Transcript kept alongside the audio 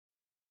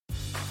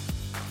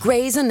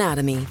Grey's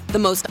Anatomy, the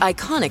most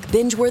iconic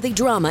binge-worthy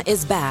drama,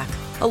 is back,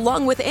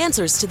 along with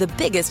answers to the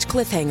biggest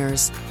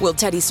cliffhangers. Will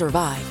Teddy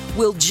survive?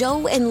 Will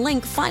Joe and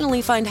Link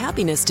finally find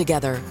happiness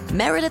together?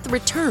 Meredith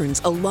returns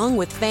along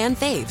with fan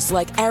faves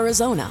like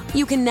Arizona.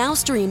 You can now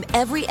stream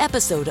every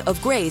episode of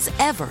Grey's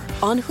ever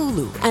on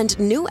Hulu, and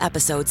new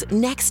episodes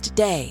next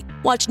day.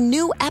 Watch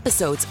new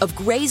episodes of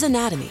Grey's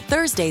Anatomy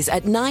Thursdays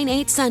at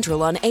 9/8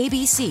 Central on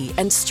ABC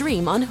and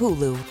stream on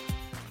Hulu.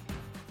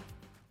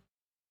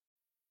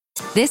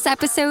 This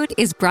episode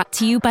is brought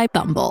to you by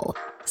Bumble.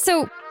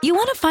 So, you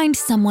want to find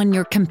someone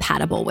you're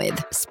compatible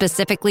with,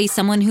 specifically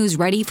someone who's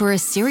ready for a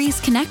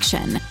serious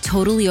connection,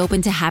 totally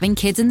open to having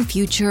kids in the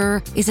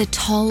future, is a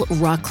tall,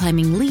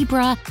 rock-climbing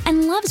Libra,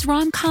 and loves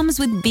rom-coms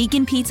with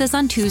vegan pizzas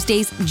on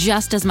Tuesdays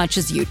just as much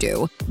as you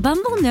do.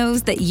 Bumble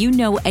knows that you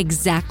know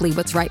exactly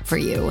what's right for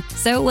you.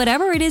 So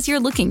whatever it is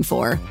you're looking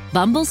for,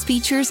 Bumble's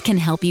features can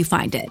help you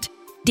find it.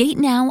 Date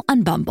now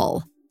on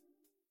Bumble.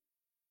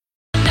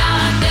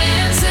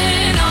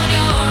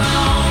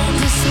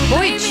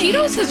 Boy,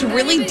 Cheetos has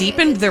really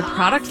deepened their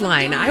product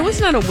line. I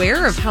was not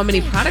aware of how many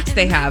products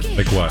they have.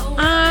 Like what?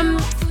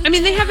 I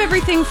mean, they have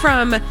everything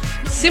from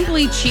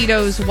Simply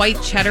Cheetos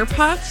white cheddar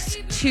puffs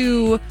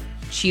to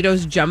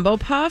Cheetos jumbo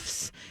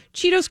puffs,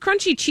 Cheetos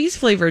crunchy cheese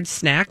flavored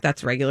snack.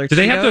 That's regular. Do Cheetos.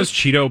 they have those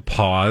Cheeto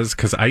paws?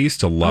 Because I used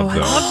to love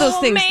those. I love those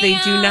things. They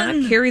do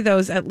not carry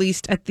those, at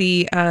least at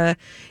the.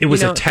 It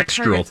was a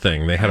textural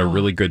thing. They had a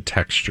really good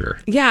texture.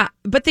 Yeah,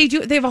 but they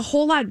do. They have a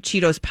whole lot of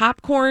Cheetos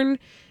popcorn.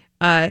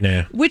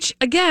 Which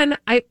again,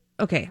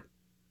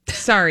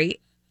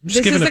 sorry.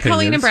 This is the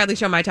Colleen and Bradley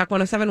Show, My Talk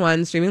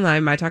 1071, streaming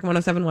live,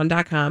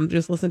 mytalk1071.com.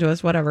 Just listen to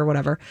us,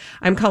 whatever.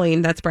 I'm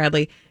Colleen, that's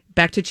Bradley.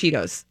 Back to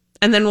Cheetos.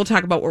 And then we'll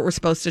talk about what we're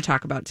supposed to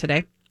talk about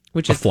today,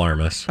 which is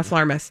Flarmus. A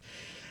Flarmus.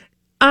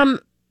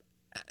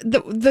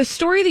 The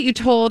story that you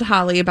told,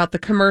 Holly, about the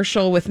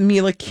commercial with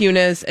Mila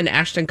Kunis and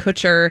Ashton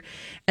Kutcher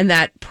and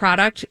that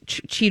product,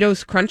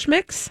 Cheetos Crunch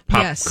Mix.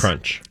 Pop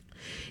Crunch.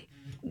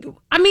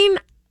 I mean,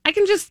 I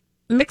can just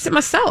mix it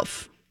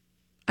myself.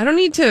 I don't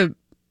need to.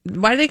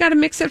 Why do they got to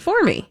mix it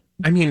for me?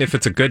 I mean, if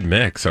it's a good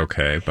mix,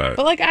 okay, but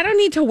like, I don't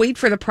need to wait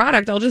for the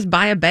product. I'll just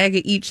buy a bag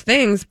of each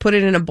things, put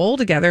it in a bowl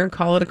together, and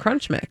call it a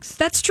crunch mix.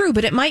 That's true,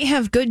 but it might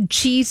have good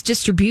cheese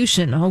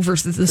distribution over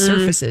the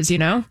surfaces, you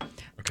know?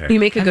 Okay.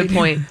 You make a good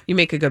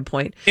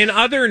point. In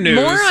other news,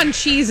 more on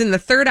cheese in the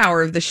third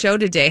hour of the show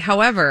today.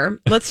 However,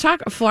 let's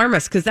talk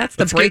Flarmus, because that's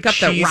the breakup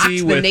that rocks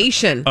the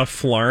nation. A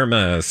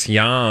Flarmus,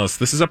 yes.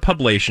 This is a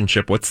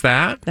publicationship. What's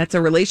that? That's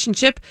a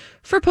relationship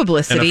for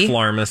publicity. And a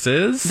Flarmus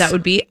is? That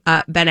would be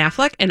Ben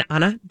Affleck and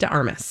Ana de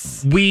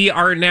Armas. We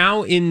are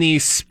now in the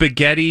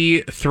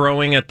spaghetti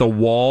throwing at the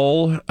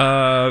wall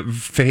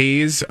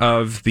phase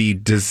of the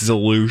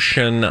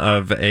dissolution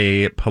of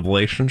a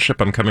publicationship.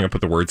 I'm coming up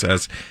with the words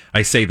as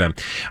I say them.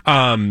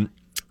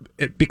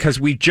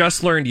 Because we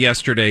just learned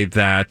yesterday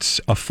that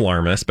a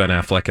Flarmus, Ben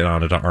Affleck and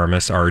Ana de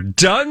Armas, are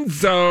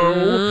donezo.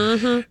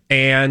 Mm-hmm.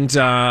 And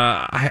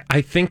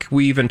I think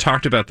we even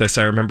talked about this.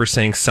 I remember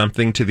saying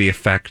something to the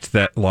effect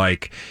that,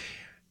 like,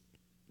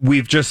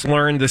 we've just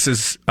learned this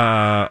is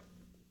the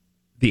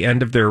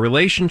end of their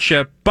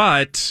relationship,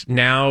 but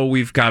now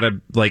we've got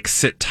to, like,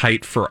 sit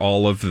tight for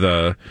all of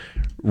the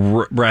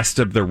rest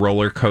of the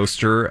roller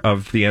coaster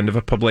of the end of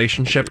a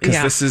publicationship,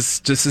 because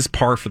this is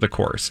par for the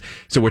course.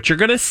 So what you're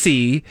going to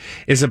see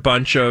is a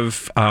bunch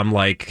of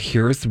like,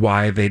 here's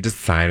why they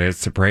decided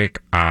to break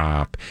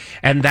up,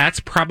 and that's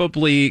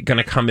probably going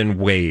to come in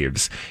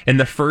waves. And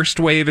the first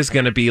wave is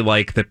going to be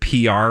like the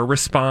PR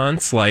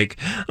response, like,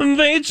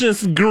 they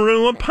just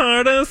grew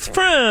apart as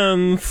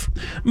friends,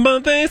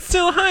 but they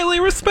still highly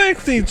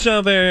respect each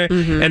other.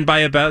 Mm-hmm. And by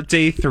about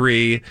day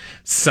 3,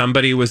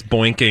 somebody was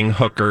boinking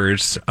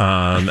hookers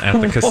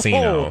at the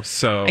casino.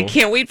 So I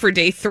can't wait for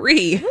day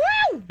 3.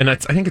 And I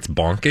think it's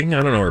bonking.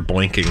 I don't know, or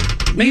boinking.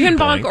 Maybe you can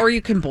bonk or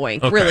you can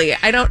boink. Okay. Really,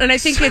 I don't. And I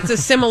think it's a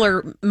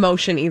similar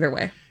motion either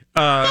way.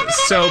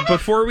 So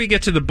before we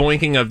get to the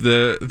boinking of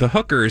the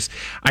hookers,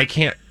 I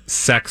can't.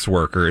 Sex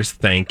workers,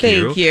 thank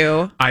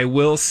you. I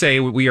will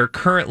say we are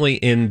currently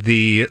in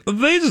they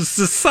just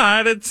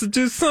decided to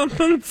do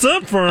something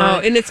different. Oh,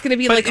 and it's going to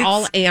be like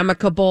all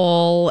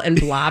amicable and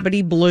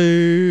blobbity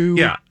blue.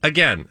 Yeah,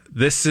 again,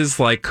 this is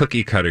like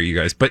cookie cutter, you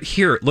guys. But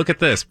here, look at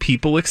this,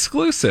 people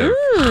exclusive.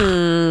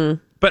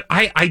 But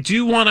I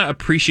do want to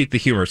appreciate the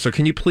humor. So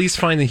can you please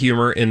find the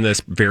humor in this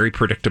very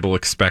predictable,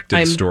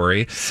 expected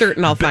story?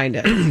 Certain I'll find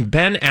it.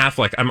 Ben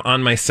Affleck, I'm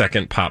on my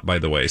second pop, by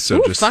the way,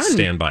 so just fun.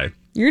 stand by.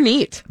 You're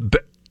neat.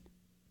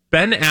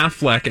 Ben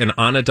Affleck and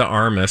Ana de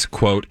Armas,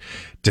 quote,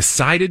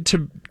 decided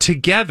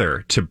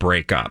together to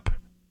break up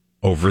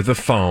over the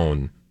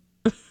phone.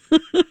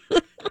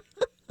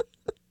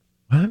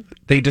 What?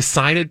 They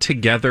decided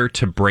together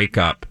to break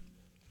up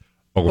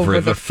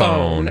over the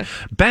phone.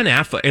 Ben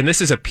Affleck, and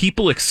this is a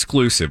people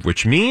exclusive,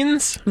 which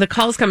means the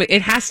call's coming.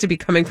 It has to be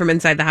coming from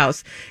inside the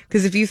house,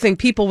 because if you think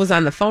People was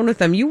on the phone with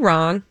them, you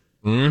wrong.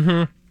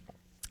 Mm-hmm.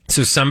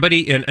 So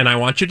somebody, and I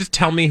want you to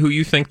tell me who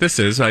you think this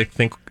is. I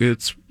think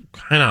it's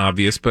kind of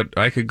obvious, but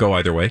I could go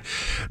either way.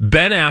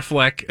 Ben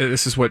Affleck,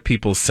 this is what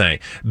people say.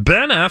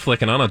 Ben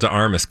Affleck and Ana de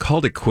Armas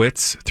called it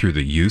quits through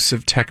the use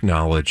of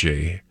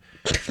technology.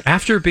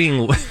 After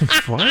being...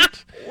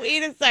 What?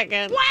 Wait a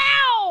second. Wow.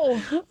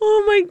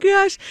 Oh my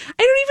gosh.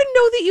 I don't even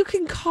know that you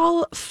can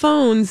call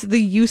phones the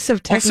use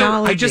of technology.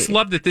 Also, I just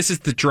love that this is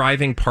the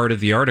driving part of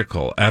the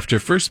article. After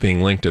first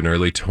being linked in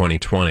early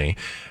 2020,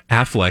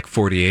 Affleck,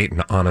 48,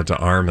 and Ana de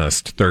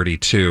Armas,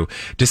 32,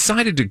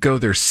 decided to go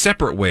their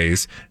separate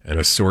ways, and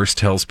a source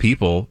tells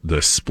People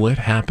the split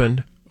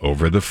happened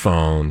over the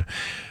phone.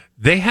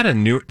 They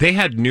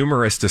had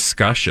numerous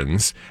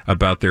discussions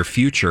about their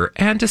future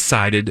and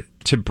decided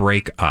to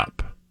break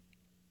up.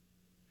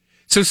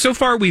 So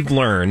far we've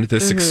learned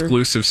this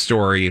exclusive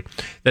story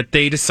that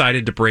they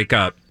decided to break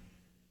up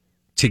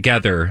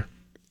together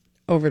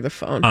over the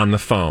phone. On the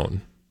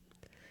phone.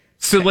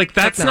 So like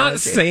that's technology. Not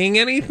saying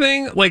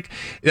anything. Like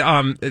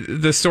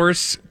the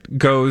source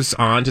goes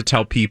on to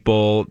tell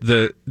People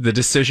the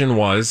decision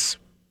was,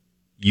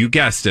 you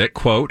guessed it,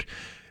 quote,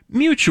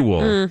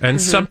 mutual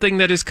and something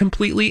that is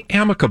completely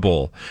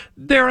amicable.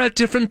 They're at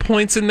different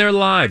points in their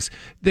lives.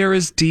 There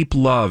is deep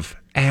love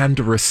and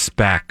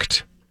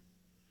respect.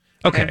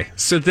 Okay,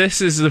 so this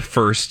is the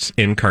first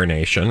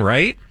incarnation,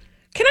 right?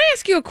 Can I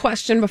ask you a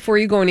question before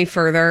you go any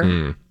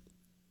further?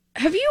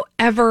 Have you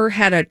ever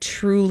had a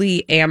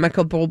truly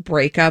amicable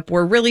breakup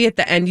where really at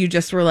the end you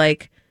just were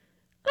like,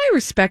 I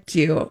respect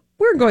you.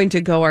 We're going to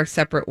go our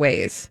separate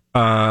ways?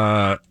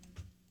 Nope.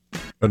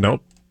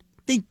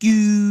 Thank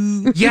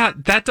you. Yeah,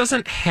 that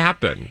doesn't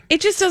happen. It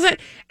just doesn't.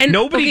 And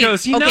nobody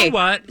goes, you know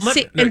what?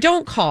 And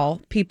don't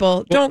call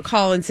people. Don't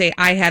call and say,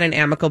 I had an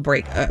amicable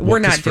break. We're not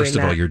doing that. First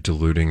of all, you're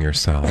deluding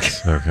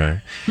yourselves.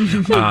 Okay.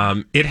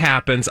 It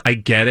happens. I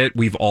get it.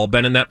 We've all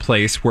been in that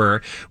place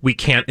where we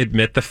can't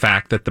admit the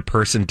fact that the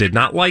person did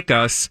not like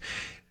us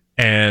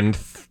and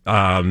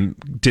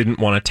didn't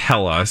want to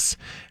tell us.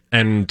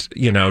 And,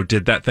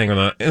 did that thing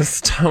of it's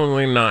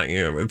totally not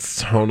you.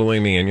 It's totally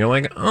me. And you're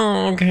like,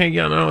 oh, okay,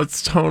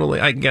 it's totally,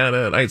 I get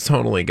it. I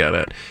totally get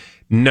it.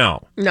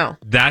 No.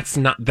 That's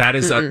not,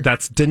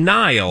 that's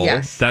denial.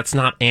 Yes. That's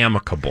not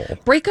amicable.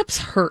 Breakups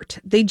hurt.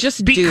 They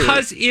just do.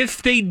 Because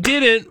if they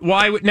didn't,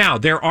 why would, now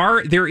there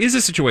is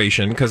a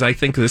situation, because I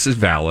think this is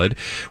valid,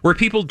 where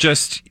people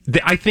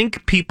I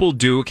think people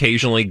do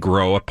occasionally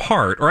grow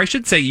apart, or I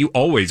should say you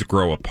always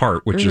grow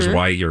apart, which is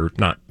why you're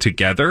not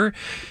together.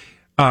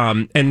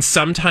 And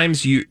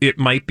sometimes it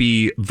might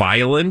be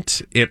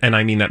violent, and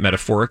I mean that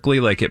metaphorically,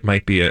 like it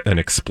might be an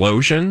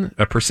explosion,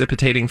 a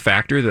precipitating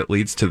factor that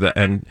leads to the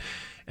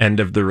end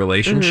of the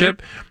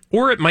relationship,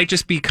 or it might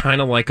just be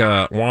kind of like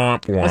a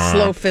womp womp, a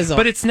slow fizzle.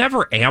 But it's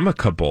never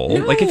amicable.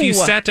 No. Like if you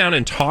sat down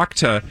and talked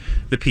to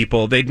the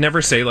people, they'd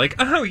never say like,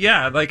 oh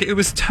yeah, like it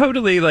was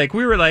totally like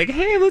we were like,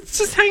 hey, let's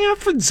just hang out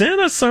for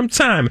dinner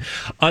sometime,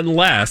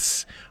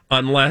 unless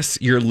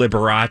you're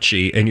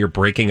Liberace and you're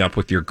breaking up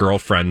with your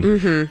girlfriend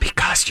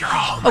because you're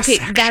homosexual.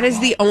 Okay, that is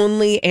the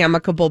only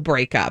amicable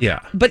breakup. Yeah.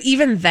 But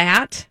even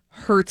that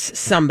hurts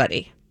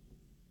somebody.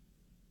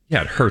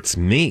 Yeah, it hurts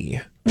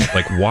me.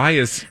 Like, why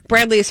is...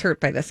 Bradley is hurt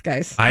by this,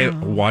 guys. I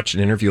watched an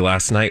interview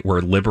last night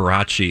where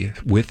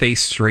Liberace, with a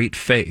straight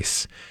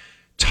face,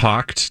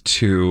 talked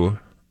to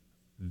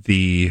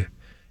the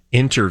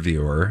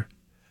interviewer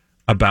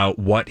about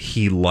what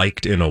he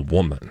liked in a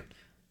woman.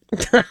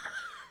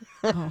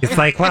 It's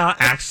like, well,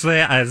 actually,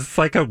 it's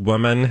like a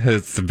woman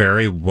who's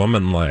very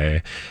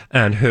womanly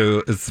and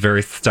who is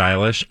very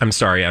stylish. I'm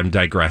sorry, I'm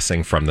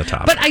digressing from the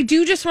topic. But I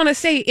do just want to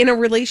say, in a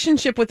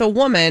relationship with a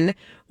woman,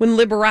 when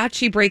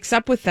Liberace breaks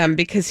up with them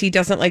because he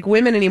doesn't like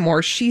women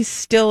anymore, she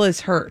still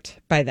is hurt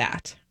by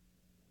that.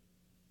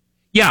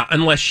 Yeah,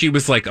 unless she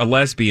was like a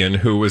lesbian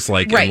who was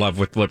like right. in love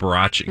with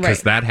Liberace,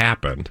 because that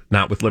happened.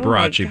 Not with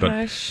Liberace,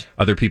 but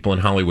other people in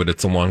Hollywood.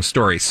 It's a long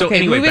story. So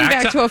anyway, moving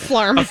back to a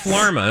Flarmus. A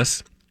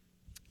Flarmus.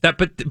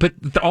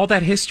 But all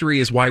that history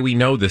is why we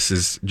know this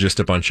is just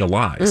a bunch of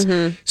lies.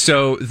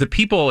 So the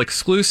People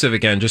exclusive,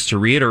 again, just to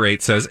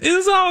reiterate, says,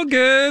 it's all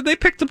good. They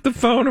picked up the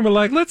phone and were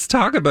like, let's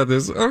talk about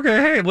this.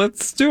 Okay, hey,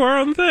 let's do our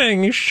own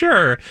thing.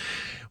 Sure.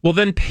 Well,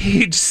 then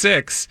Page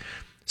 6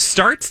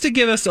 starts to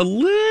give us a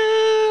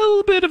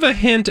little bit of a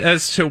hint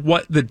as to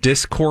what the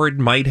discord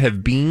might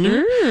have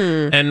been.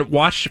 And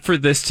watch for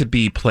this to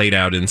be played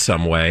out in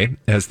some way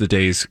as the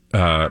days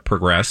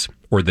progress,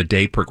 or the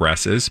day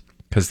progresses,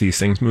 because these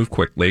things move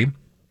quickly.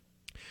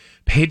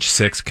 Page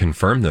 6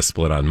 confirmed the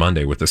split on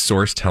Monday, with a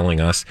source telling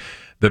us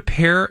the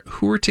pair,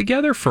 who were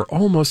together for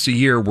almost a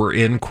year, were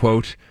in,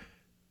 quote,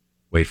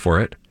 wait for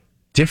it,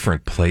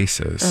 different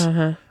places.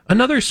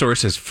 Another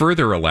source has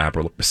further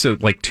elaborated, so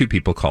like two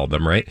people called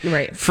them, right?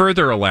 Right.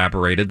 Further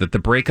elaborated that the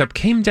breakup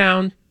came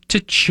down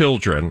to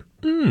children.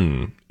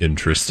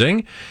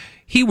 Interesting.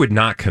 He would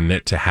not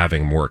commit to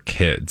having more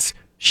kids.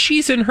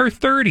 She's in her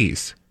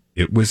 30s.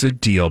 It was a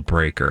deal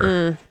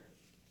breaker.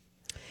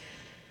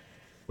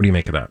 What do you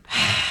make of that?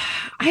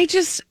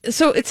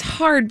 So it's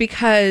hard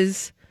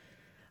because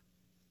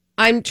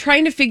I'm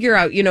trying to figure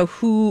out,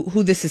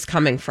 who this is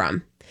coming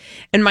from.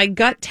 And my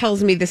gut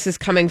tells me this is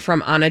coming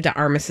from Ana de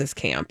Armas's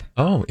camp.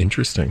 Oh,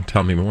 interesting.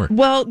 Tell me more.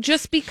 Well,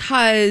 just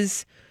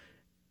because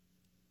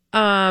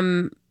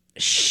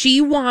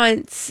she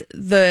wants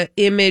the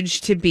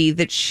image to be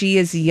that she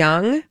is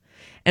young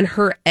and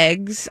her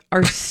eggs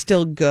are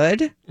still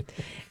good.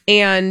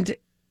 And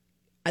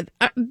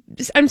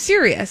I'm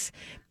serious.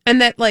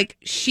 And that, like,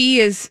 she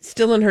is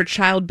still in her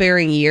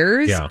childbearing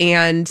years. Yeah.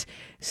 And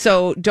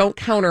so don't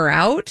count her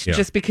out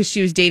just because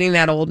she was dating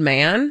that old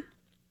man.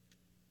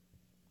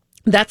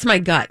 That's my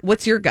gut.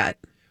 What's your gut?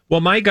 Well,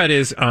 my gut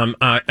is, and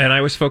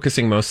I was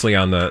focusing mostly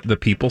on the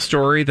people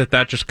story,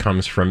 that just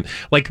comes from,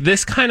 like,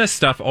 this kind of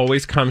stuff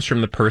always comes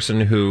from the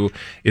person who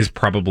is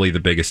probably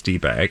the biggest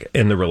D-bag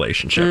in the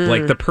relationship.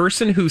 Like, the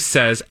person who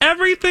says,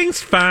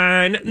 everything's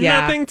fine,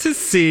 nothing to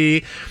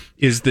see,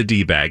 is the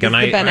D-bag. And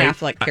the Ben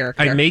Affleck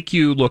character. I make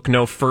you look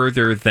no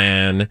further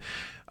than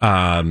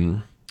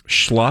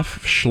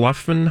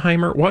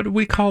Schluffenheimer. What do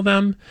we call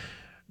them?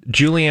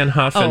 Julianne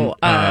Hough and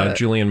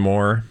Julianne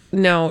Moore.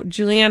 No,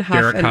 Julianne Hough.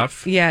 Derek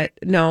Hough? Yeah,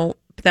 no,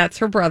 that's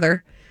her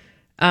brother.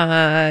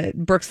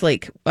 Brooks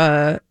Lake.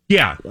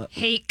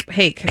 Hake.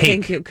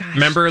 Thank you. Gosh.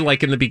 Remember,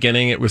 like, in the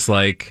beginning, it was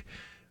like,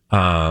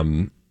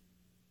 they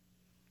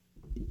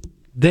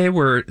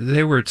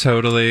were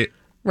totally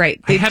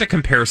right. I had a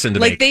comparison to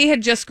like make. they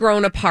had just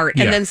grown apart,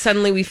 and then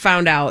suddenly we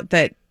found out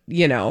that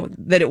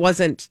that it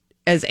wasn't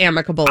as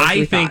amicable as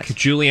we think thought.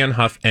 Julianne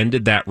Hough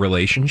ended that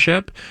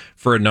relationship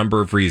for a number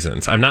of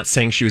reasons. I'm not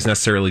saying she was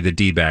necessarily the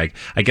D-bag.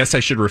 I guess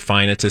I should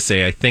refine it to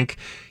say I think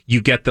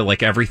you get the,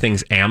 like,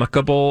 everything's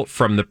amicable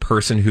from the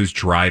person who's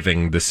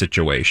driving the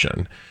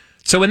situation.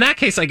 So in that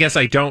case, I guess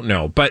I don't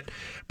know. But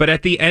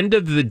at the end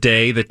of the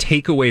day, the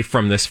takeaway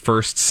from this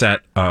first set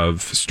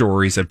of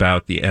stories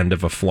about the end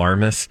of a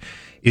Flarmus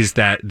is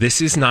that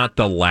this is not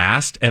the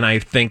last, and I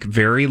think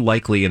very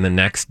likely in the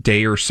next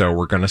day or so,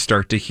 we're going to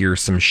start to hear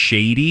some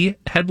shady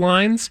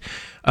headlines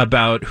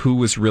about who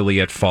was really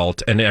at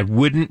fault. And I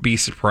wouldn't be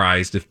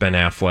surprised if Ben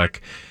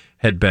Affleck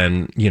had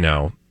been,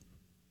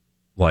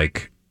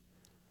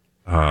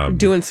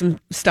 doing some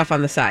stuff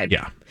on the side.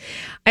 Yeah.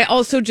 I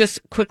also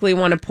just quickly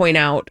want to point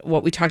out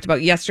what we talked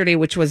about yesterday,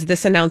 which was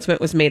this announcement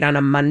was made on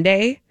a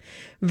Monday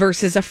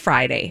versus a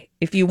Friday.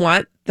 If you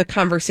want the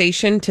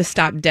conversation to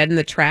stop dead in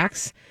the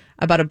tracks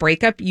about a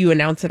breakup, you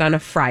announce it on a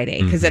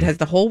Friday because it has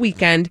the whole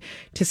weekend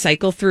to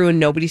cycle through and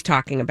nobody's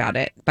talking about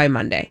it by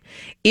Monday.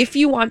 If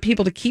you want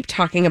people to keep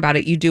talking about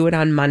it, you do it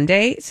on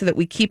Monday so that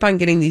we keep on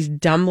getting these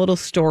dumb little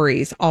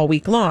stories all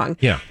week long.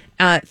 Yeah.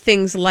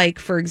 Things like,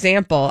 for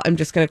example, I'm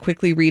just going to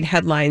quickly read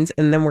headlines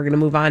and then we're going to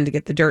move on to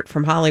get the dirt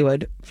from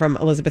Hollywood from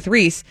Elizabeth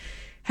Reese.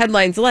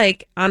 Headlines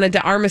like Ana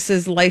de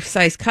Armas's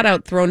life-size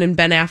cutout thrown in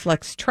Ben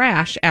Affleck's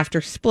trash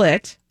after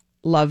split.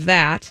 Love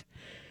that.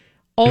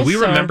 Also, we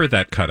remember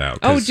that cutout.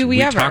 Oh, do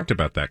we ever? We talked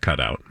about that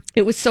cutout.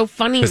 It was so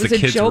funny. It was the a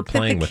kids joke were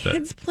playing that the with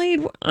kids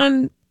played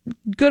on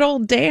good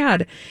old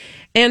dad.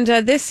 And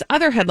this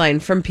other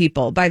headline from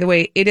People, by the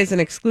way, it is an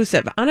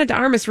exclusive. Ana de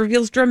Armas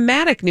reveals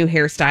dramatic new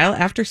hairstyle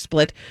after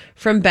split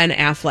from Ben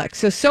Affleck.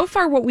 So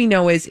far what we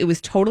know is it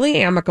was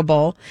totally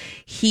amicable.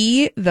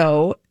 He,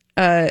 though,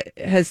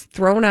 has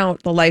thrown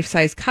out the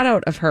life-size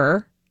cutout of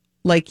her,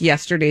 like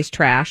yesterday's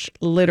trash,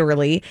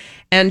 literally,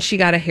 and she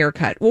got a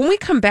haircut. When we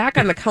come back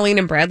on the Colleen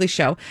and Bradley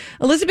Show,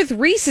 Elizabeth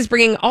Reese is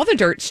bringing all the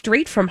dirt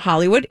straight from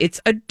Hollywood. It's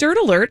a dirt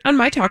alert on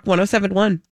My Talk 107.1.